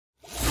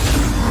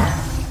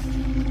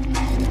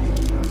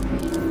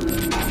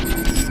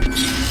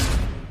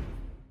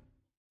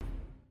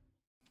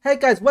Hey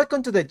guys,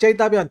 welcome to the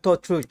JW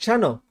Untold Truth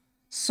channel.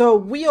 So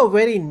we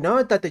already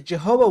know that the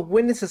Jehovah's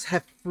Witnesses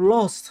have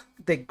lost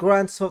the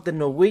grants of the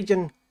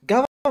Norwegian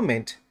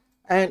government,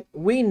 and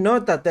we know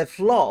that they've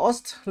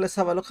lost, let's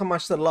have a look how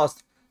much they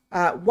lost,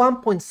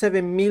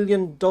 $1.7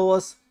 million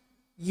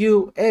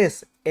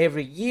US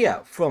every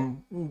year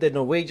from the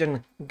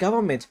Norwegian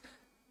government.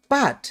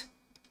 But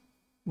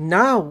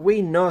now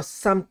we know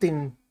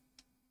something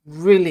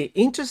really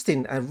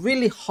interesting and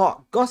really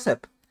hot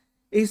gossip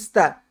is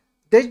that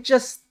they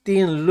just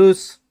didn't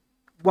lose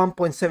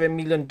 $1.7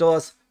 million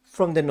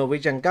from the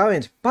Norwegian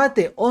government, but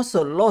they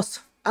also lost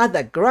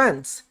other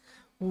grants.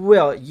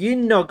 Well, you're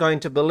not going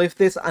to believe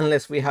this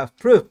unless we have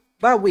proof,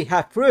 but we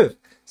have proof.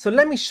 So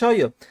let me show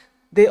you.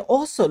 They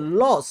also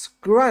lost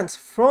grants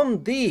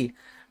from the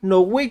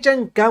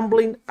Norwegian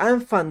Gambling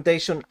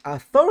Foundation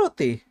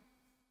Authority.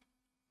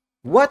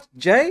 What,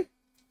 Jay?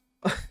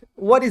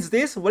 What is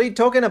this? What are you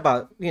talking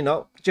about? You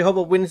know,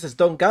 Jehovah's Witnesses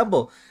don't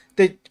gamble.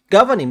 The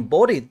governing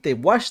body, the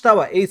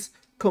Watchtower, is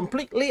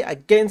completely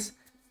against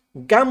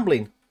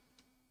gambling.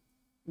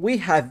 We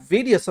have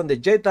videos on the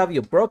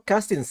JW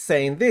Broadcasting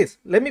saying this.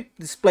 Let me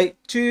display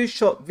two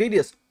short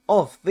videos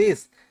of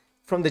this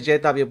from the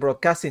JW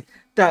Broadcasting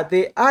that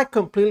they are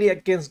completely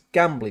against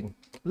gambling.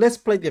 Let's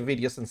play the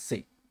videos and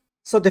see.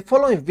 So the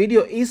following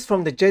video is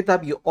from the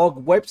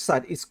JW.org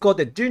website. It's called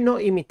the Do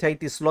Not Imitate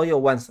These Loyal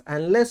Ones,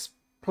 and let's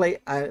play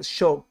a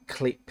short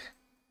clip.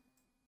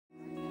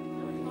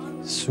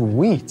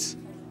 Sweet.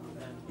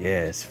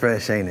 Yeah, it's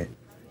fresh, ain't it?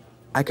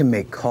 I can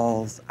make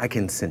calls, I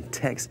can send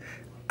texts,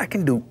 I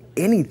can do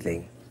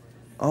anything,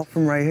 all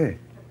from right here.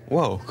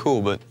 Whoa,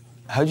 cool, but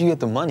how'd you get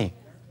the money?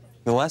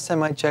 The last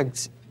time I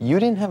checked, you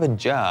didn't have a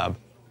job.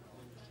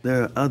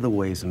 There are other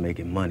ways of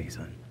making money,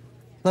 son.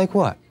 Like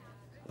what?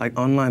 Like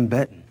online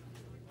betting.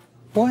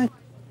 What?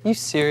 You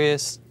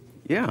serious?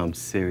 Yeah, I'm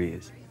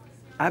serious.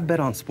 I bet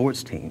on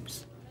sports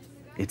teams.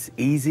 It's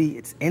easy,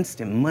 it's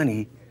instant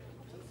money,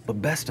 but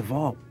best of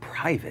all,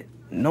 private.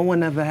 No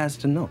one ever has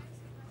to know.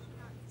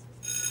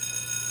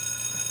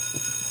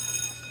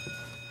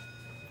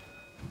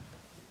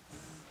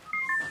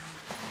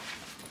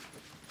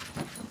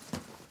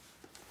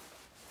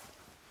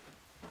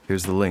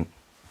 Here's the link.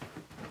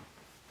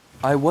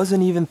 I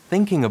wasn't even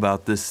thinking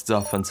about this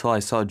stuff until I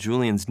saw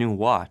Julian's new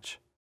watch.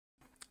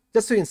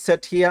 Just to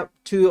insert here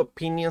two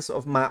opinions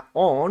of my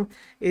own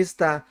is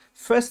that,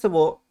 first of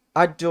all,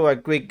 I do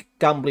agree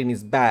gambling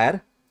is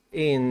bad,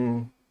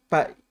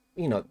 but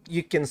you know,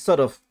 you can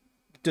sort of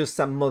do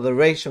some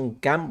moderation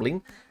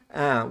gambling,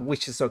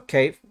 which is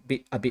okay,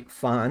 a bit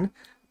fun.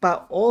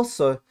 But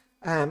also,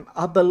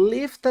 I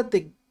believe that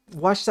the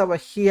Watchtower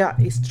here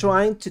is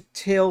trying to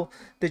tell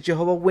the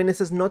Jehovah's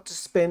Witnesses not to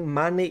spend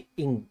money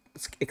in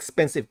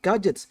expensive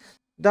gadgets.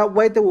 That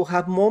way they will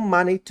have more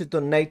money to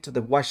donate to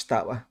the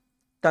Watchtower.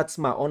 That's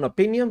my own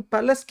opinion,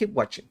 but let's keep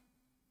watching.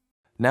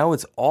 Now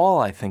it's all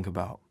I think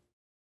about.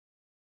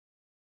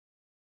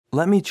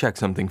 Let me check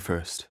something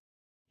first.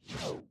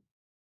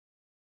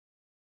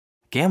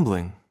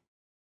 Gambling.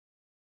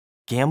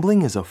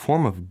 Gambling is a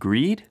form of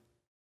greed?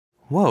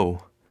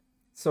 Whoa.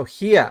 So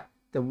here,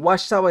 the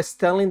Watchtower is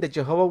telling the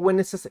Jehovah's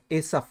Witnesses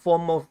it's a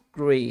form of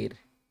greed.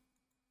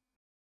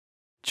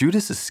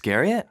 Judas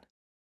Iscariot?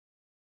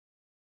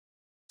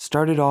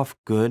 Started off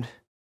good,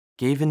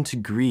 gave in to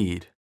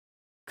greed,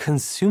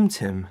 consumed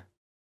him,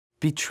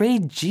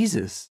 betrayed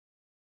Jesus.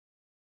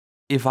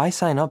 If I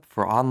sign up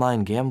for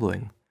online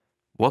gambling,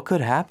 what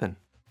could happen?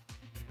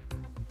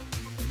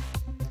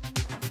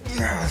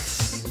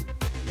 Yes.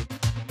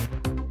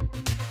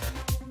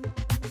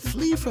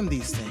 Flee from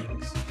these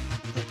things,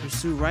 but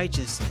pursue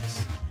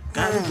righteousness,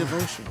 godly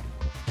devotion.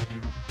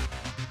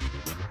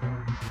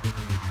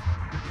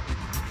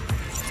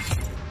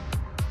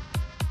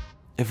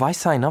 If I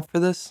sign up for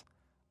this,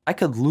 I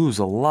could lose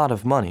a lot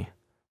of money.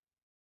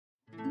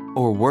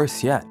 Or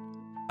worse yet,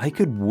 I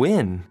could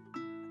win,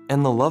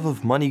 and the love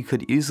of money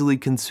could easily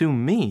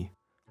consume me,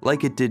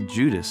 like it did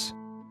Judas.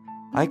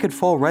 I could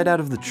fall right out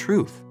of the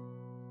truth.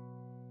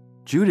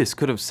 Judas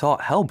could have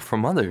sought help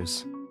from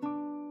others.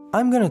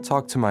 I'm gonna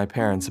talk to my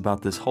parents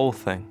about this whole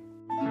thing.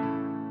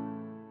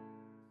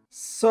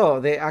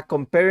 So they are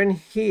comparing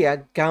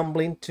here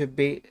gambling to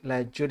be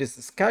like Judas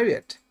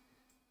Iscariot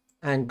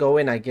and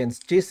going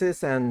against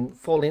Jesus and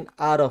falling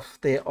out of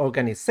the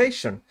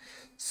organization.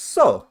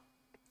 So,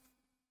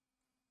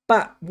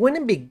 but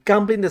wouldn't be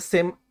gambling the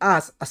same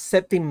as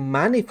accepting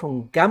money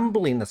from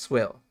gambling as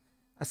well?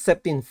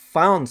 Accepting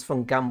funds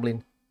from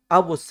gambling? I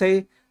would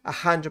say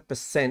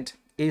 100%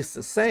 is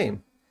the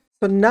same.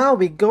 So now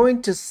we're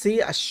going to see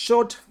a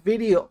short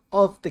video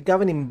of the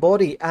governing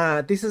body.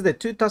 This is the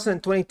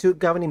 2022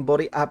 governing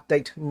body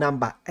update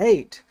number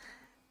 8.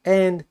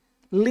 And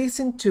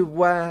listen to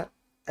what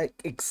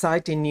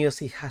exciting news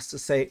he has to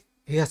say,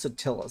 he has to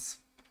tell us.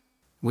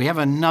 We have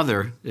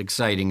another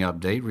exciting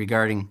update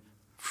regarding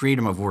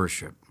freedom of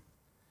worship.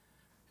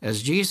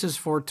 As Jesus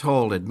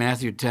foretold at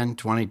Matthew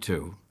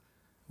 10:22,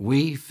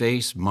 we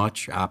face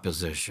much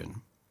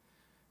opposition.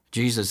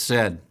 Jesus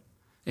said,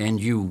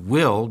 "And you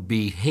will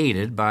be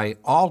hated by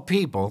all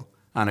people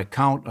on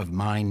account of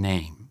my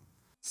name.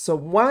 So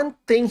one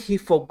thing he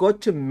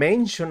forgot to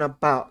mention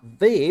about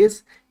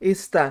this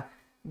is that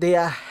they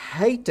are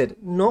hated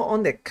not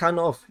on the account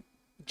of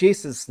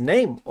Jesus'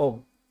 name or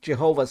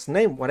Jehovah's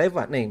name,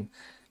 whatever name.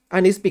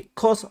 And it's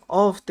because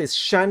of the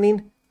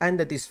shunning and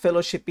the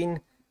disfellowshipping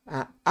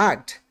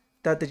act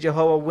that the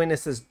Jehovah's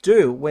Witnesses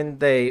do when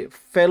their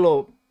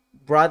fellow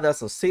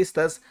brothers or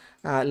sisters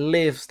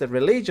leaves the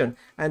religion,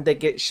 and they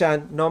get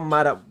shunned no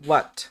matter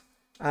what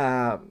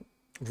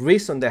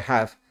reason they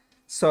have.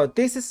 So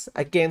this is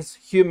against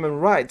human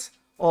rights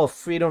or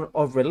freedom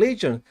of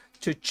religion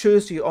to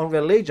choose your own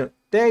religion.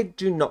 They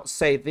do not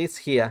say this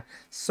here.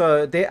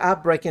 So they are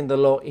breaking the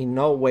law in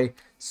Norway.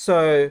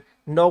 So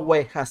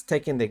Norway has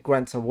taken the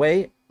grants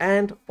away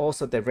and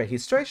also the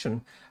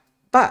registration.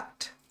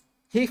 But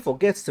he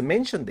forgets to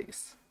mention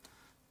this.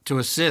 To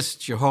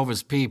assist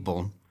Jehovah's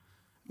people,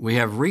 we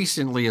have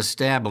recently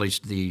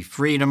established the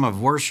Freedom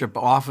of Worship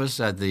Office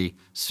at the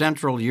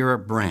Central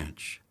Europe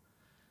branch.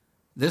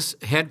 This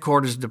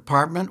headquarters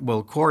department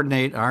will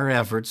coordinate our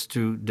efforts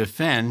to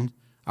defend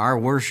our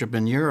worship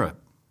in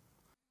Europe.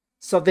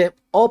 So they've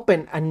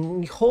opened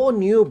a whole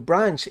new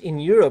branch in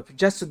Europe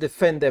just to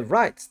defend their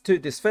rights, to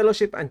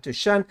disfellowship and to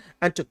shun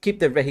and to keep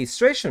the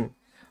registration.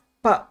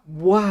 But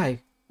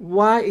why?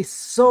 Why is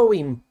so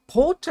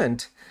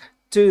important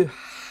to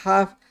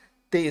have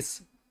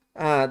this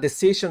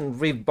decision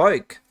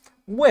revoked?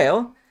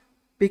 Well,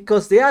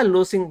 because they are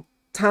losing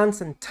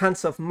tons and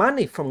tons of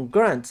money from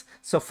grants.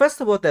 So first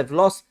of all, they've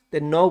lost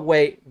the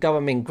Norway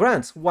government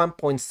grants,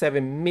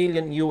 1.7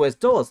 million US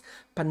dollars.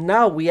 But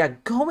now we are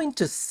going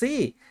to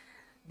see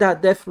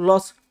that they've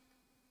lost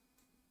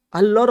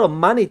a lot of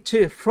money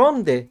too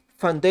from the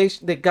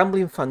foundation, the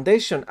Gambling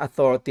Foundation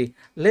Authority.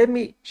 Let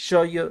me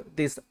show you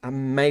this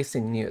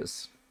amazing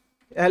news.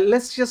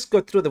 Let's just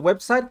go through the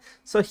website.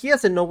 So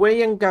here's the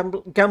Norwegian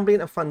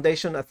Gambling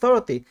Foundation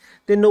Authority.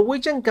 The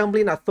Norwegian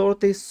Gambling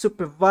Authority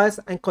supervise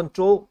and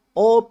control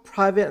all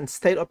private and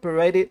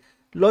state-operated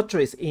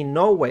lotteries in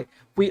Norway.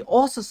 We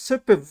also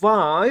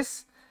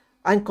supervise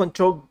and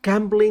control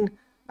gambling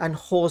and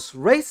horse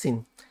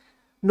racing.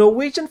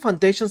 Norwegian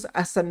foundations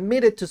are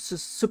submitted to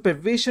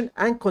supervision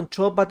and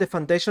control by the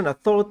Foundation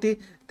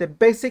Authority. The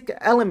basic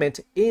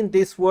element in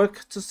this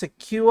work to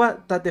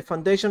secure that the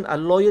foundation are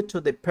loyal to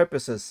their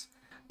purposes.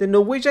 The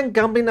Norwegian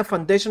Gambling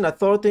Foundation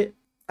Authority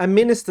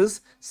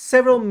administers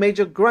several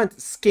major grant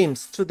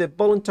schemes to the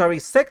voluntary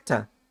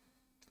sector.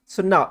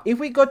 So now, if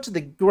we go to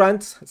the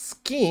grant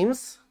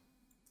schemes,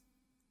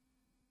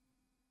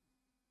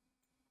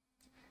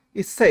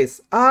 it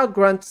says, our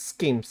grant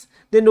schemes.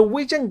 The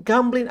Norwegian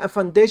Gambling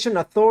Foundation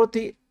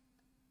Authority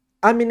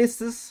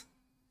administers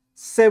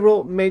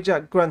several major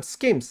grant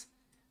schemes.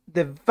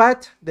 The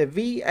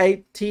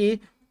VAT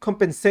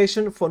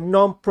compensation for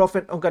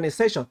non-profit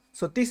organizations.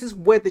 So this is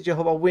where the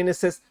Jehovah's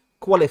Witnesses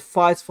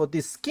qualifies for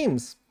these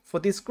schemes,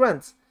 for these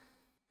grants.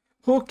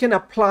 Who can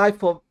apply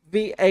for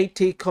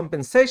VAT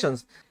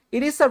compensations?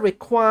 It is a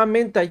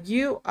requirement that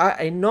you are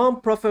a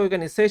non-profit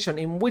organization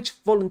in which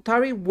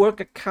voluntary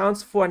work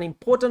accounts for an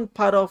important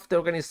part of the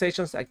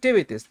organization's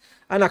activities.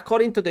 And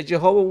according to the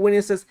Jehovah's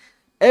Witnesses,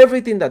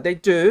 everything that they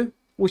do,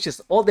 which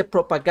is all the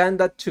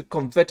propaganda to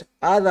convert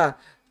other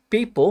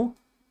people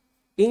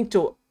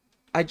into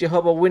a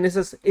Jehovah's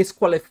Witnesses, is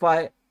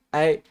qualified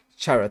a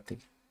charity.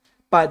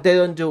 But they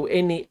don't do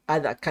any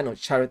other kind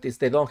of charities.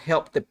 They don't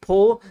help the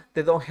poor.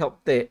 They don't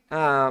help the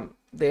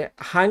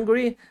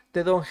hungry.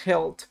 They don't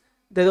help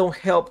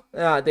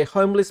the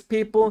homeless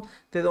people.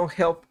 They don't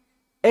help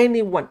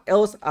anyone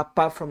else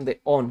apart from their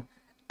own,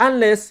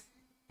 unless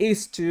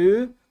it's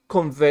to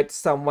convert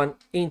someone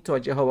into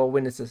a Jehovah's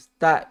Witnesses.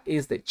 That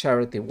is the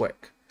charity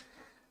work.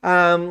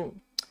 In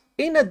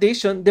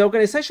addition, the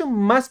organization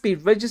must be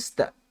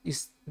registered.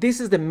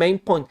 This is the main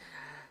point.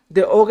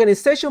 The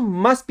organization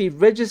must be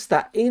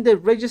registered in the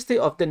registry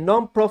of the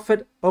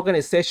non-profit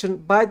organization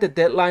by the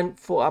deadline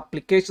for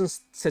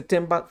applications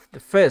September the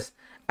 1st.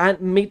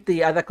 And meet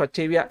the other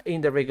criteria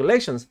in the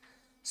regulations.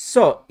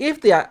 So if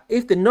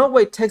the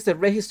Norway takes the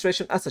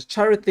registration as a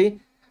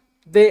charity,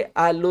 they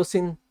are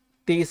losing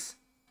these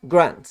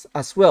grants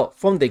as well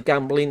from the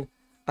Gambling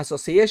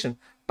Association.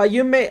 But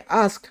you may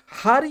ask,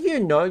 how do you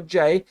know,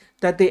 Jay,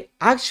 that they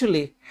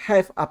actually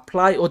have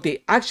applied or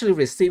they actually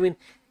receiving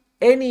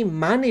any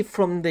money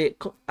from the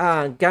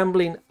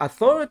Gambling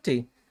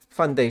Authority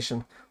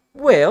Foundation?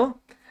 Well,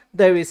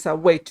 there is a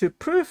way to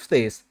prove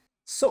this.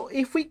 So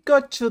if we go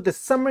to the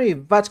Summary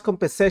VAT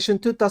Compensation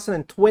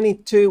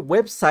 2022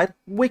 website,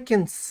 we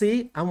can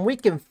see and we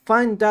can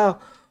find out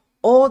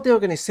all the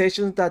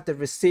organizations that they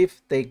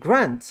receive their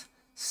grants.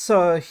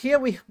 So here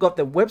we got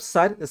the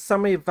website, the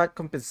Summary VAT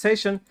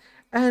Compensation,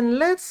 and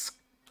let's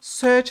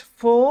search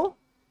for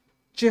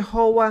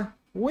Jehovah's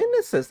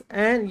Witnesses,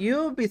 and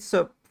you'll be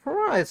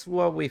surprised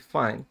what we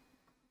find.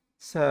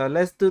 So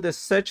let's do the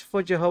search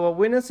for Jehovah's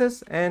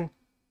Witnesses, and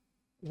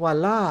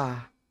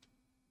voila!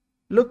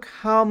 Look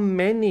how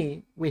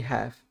many we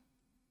have.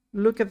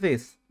 Look at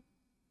this.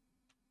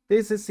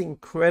 This is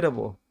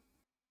incredible.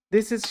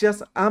 This is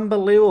just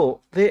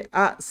unbelievable. There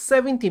are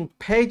 17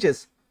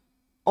 pages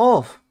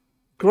of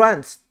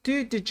grants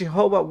to the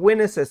Jehovah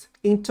Witnesses,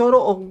 in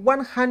total of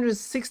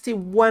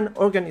 161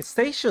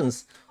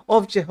 organizations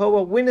of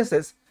Jehovah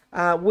Witnesses,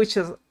 which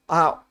is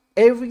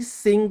every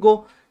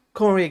single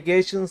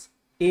congregations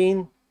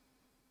in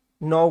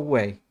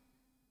Norway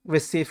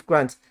receive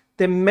grants.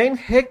 The main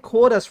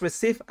headquarters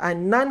receive a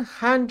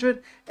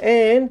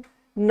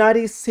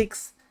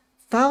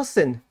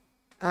 996,000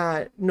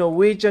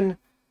 Norwegian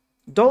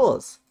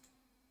dollars.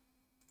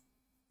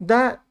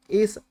 That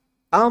is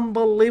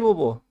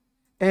unbelievable.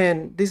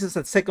 And this is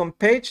the second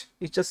page.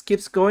 It just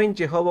keeps going.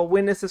 Jehovah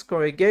Witnesses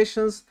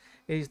congregations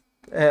is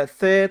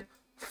third,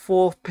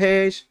 fourth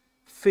page,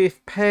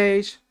 fifth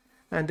page,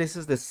 and this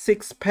is the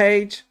sixth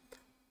page.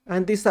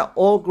 And these are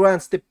all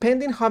grants,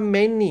 depending how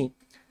many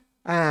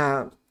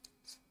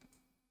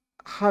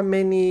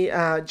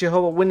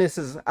Jehovah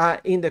Witnesses are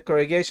in the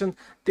congregation.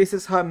 This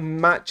is how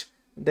much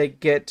they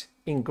get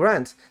in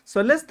grants.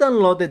 So let's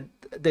download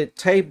the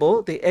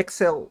table, the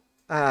Excel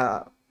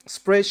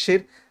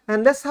spreadsheet,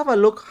 and let's have a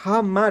look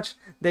how much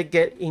they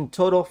get in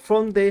total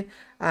from the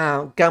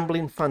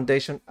Gambling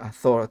Foundation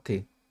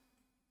Authority.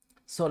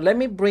 So let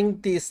me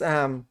bring this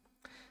the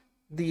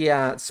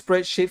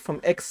spreadsheet from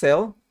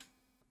Excel.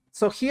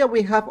 So here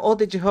we have all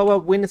the Jehovah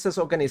Witnesses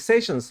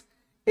organizations,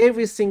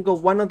 every single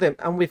one of them,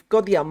 and we've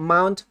got the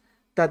amount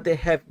that they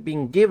have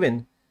been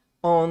given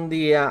on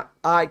the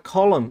I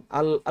column,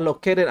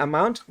 allocated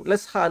amount.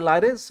 Let's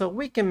highlight it so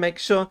we can make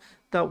sure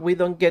that we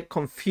don't get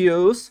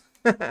confused.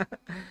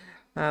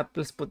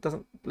 Let's put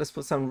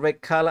some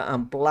red color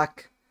and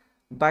black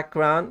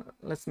background.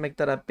 Let's make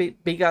that a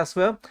bit bigger as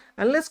well,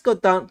 and let's go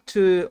down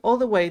to all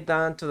the way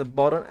down to the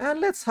bottom, and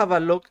let's have a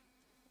look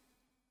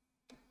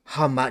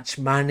how much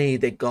money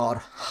they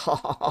got.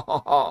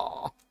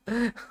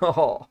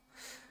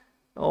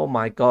 Oh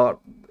my god,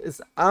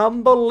 it's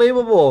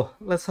unbelievable.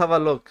 Let's have a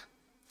look.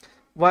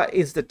 What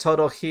is the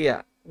total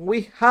here?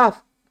 We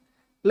have,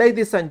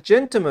 ladies and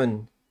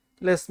gentlemen,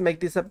 let's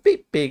make this a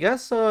bit bigger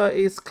so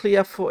it's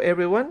clear for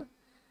everyone.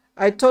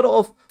 A total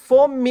of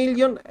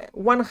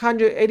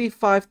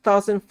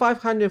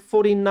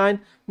 4,185,549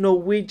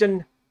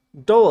 Norwegian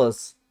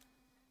dollars.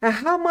 And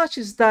how much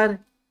is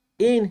that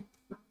in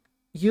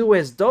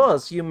US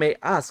dollars, you may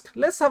ask?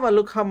 Let's have a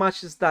look how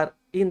much is that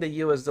in the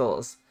US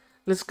dollars.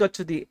 Let's go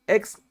to the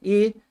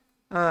XE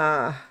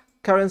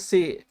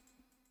currency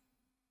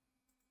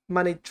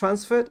money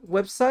transfer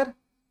website.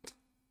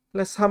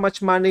 Let's how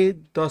much money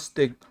does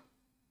the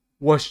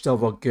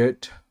Watchtower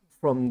get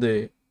from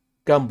the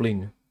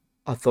Gambling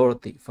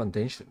Authority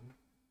Foundation.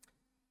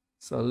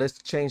 So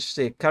let's change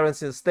the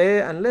currencies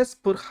there, and let's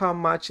put how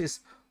much is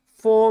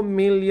 4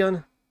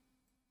 million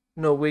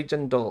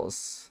Norwegian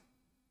dollars.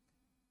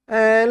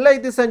 And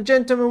ladies and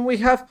gentlemen, we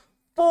have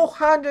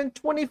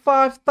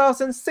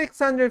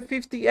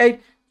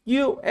 425,658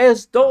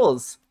 US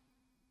dollars.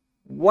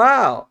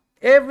 Wow.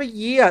 Every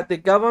year the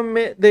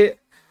government, the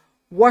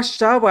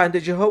Watchtower and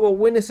the Jehovah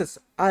Witnesses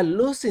are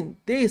losing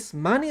this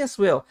money as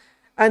well.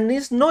 And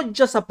it's not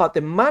just about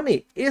the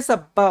money, it's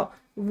about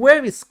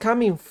where it's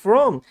coming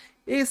from.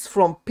 It's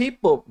from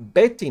people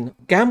betting,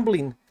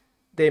 gambling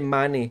their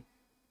money.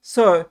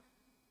 So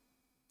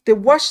the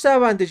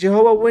Watchtower and the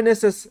Jehovah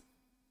Witnesses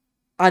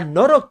are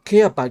not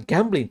okay about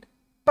gambling,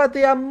 but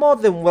they are more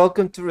than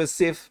welcome to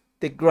receive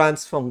the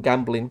grants from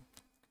gambling.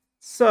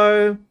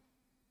 So,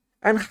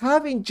 and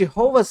having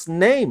Jehovah's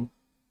name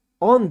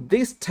on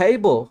this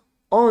table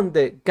on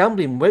the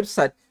gambling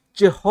website,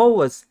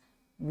 Jehovah's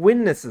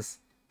Witnesses,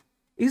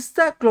 is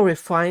that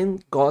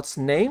glorifying God's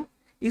name?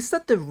 Is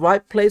that the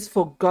right place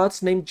for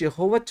God's name,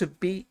 Jehovah, to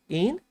be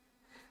in?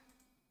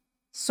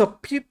 So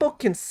people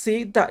can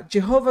see that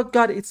Jehovah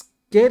God is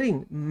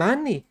getting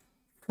money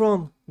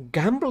from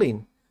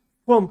gambling,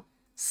 from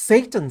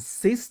Satan's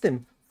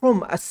system,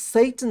 from a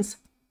Satan's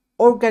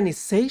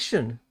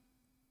organization.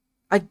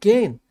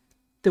 Again,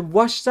 the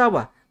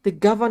Watchtower, the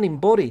governing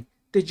body,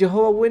 the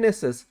Jehovah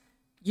Witnesses,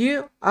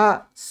 you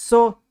are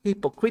so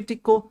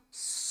hypocritical,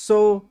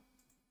 so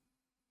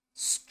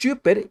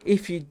stupid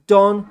if you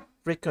don't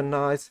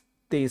recognize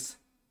this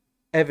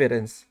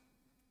evidence.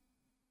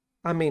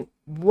 I mean,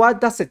 what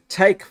does it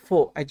take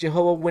for a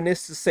Jehovah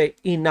Witness to say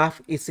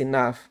enough is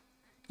enough?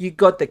 You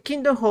got the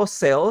kingdom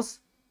wholesales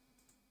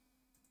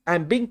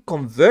and being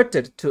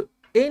converted to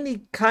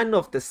any kind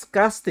of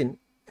disgusting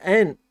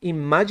and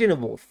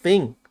imaginable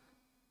thing.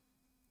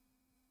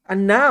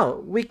 And now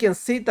we can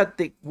see that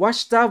the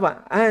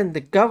Watchtower and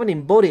the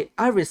governing body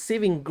are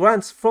receiving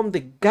grants from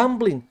the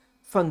Gambling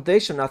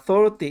Foundation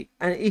Authority.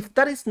 And if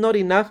that is not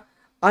enough,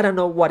 I don't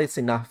know what is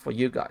enough for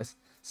you guys.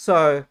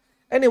 So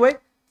anyway,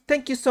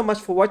 thank you so much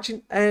for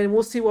watching, and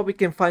we'll see what we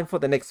can find for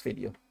the next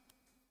video.